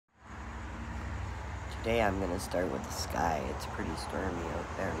Today I'm going to start with the sky. It's pretty stormy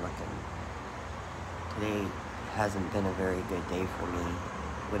out there looking. Today hasn't been a very good day for me.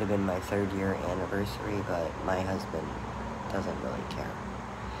 Would have been my 3rd year anniversary, but my husband doesn't really care.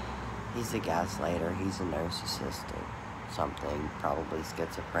 He's a gaslighter, he's a narcissist or something, probably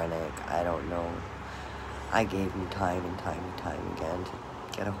schizophrenic, I don't know. I gave him time and time and time again to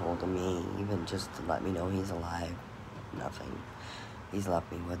get a hold of me, even just to let me know he's alive. Nothing. He's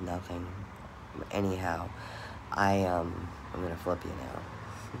left me with nothing. Anyhow, I'm gonna flip you now.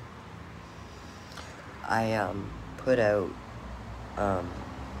 I put out a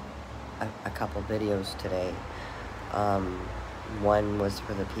couple videos today. One was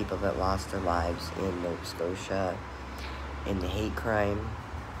for the people that lost their lives in Nova Scotia in the hate crime,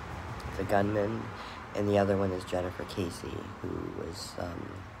 the gunman, and the other one is Jennifer Casey, who was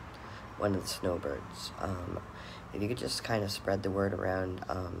one of the snowbirds. If you could just kind of spread the word around,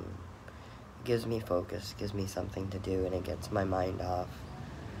 it gives me focus, gives me something to do, and it gets my mind off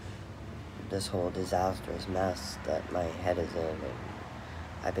this whole disastrous mess that my head is in. And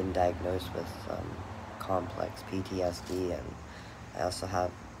I've been diagnosed with complex PTSD, and I also have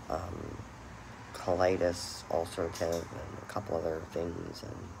colitis, ulcerative, and a couple other things,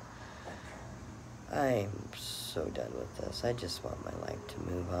 and I'm so done with this. I just want my life to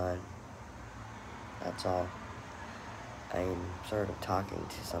move on. That's all. I'm sort of talking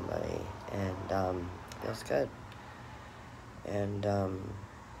to somebody, and feels good. And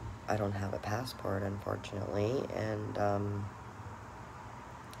I don't have a passport, unfortunately, and the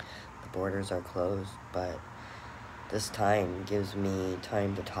borders are closed, but this time gives me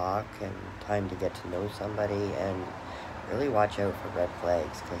time to talk and time to get to know somebody and really watch out for red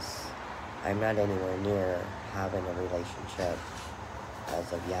flags, because I'm not anywhere near having a relationship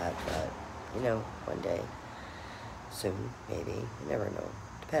as of yet, but, you know, one day, soon, maybe, you never know,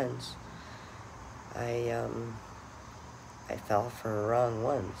 depends. I fell for wrong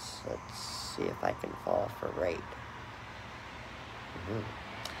once. Let's see if I can fall for right.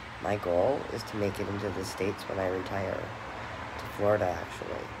 My goal is to make it into the States when I retire. To Florida,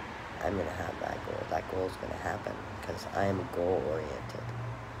 actually. I'm going to have that goal. That goal is going to happen because I am goal-oriented.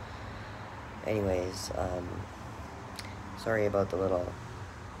 Anyways, sorry about the little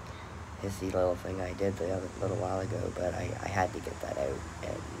hissy little thing I did the other little while ago, but I had to get that out.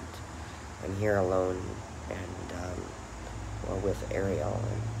 And I'm here alone and well, with Ariel,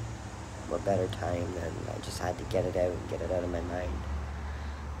 and what better time than I just had to get it out and get it out of my mind.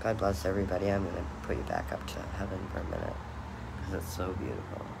 God bless everybody. I'm going to put you back up to heaven for a minute, because it's so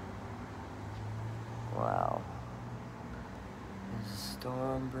beautiful. Wow. There's a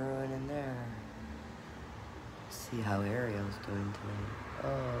storm brewing in there. Let's see how Ariel's doing tonight.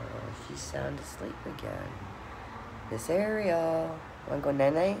 Oh, she's sound asleep again. Miss Ariel, wanna go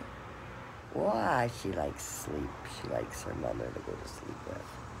night-night? Why? She likes sleep. She likes her mother to go to sleep with.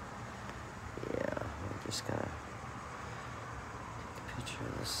 Yeah, we're just gonna take a picture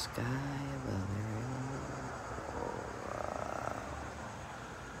of the sky above Ariel. Oh, wow.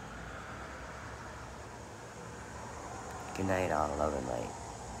 Good night, all. Love and light.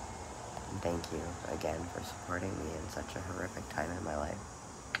 And thank you again for supporting me in such a horrific time in my life.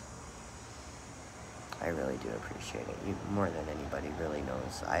 I really do appreciate it. You, more than anybody really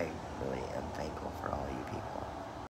knows, I really am thankful for all you people.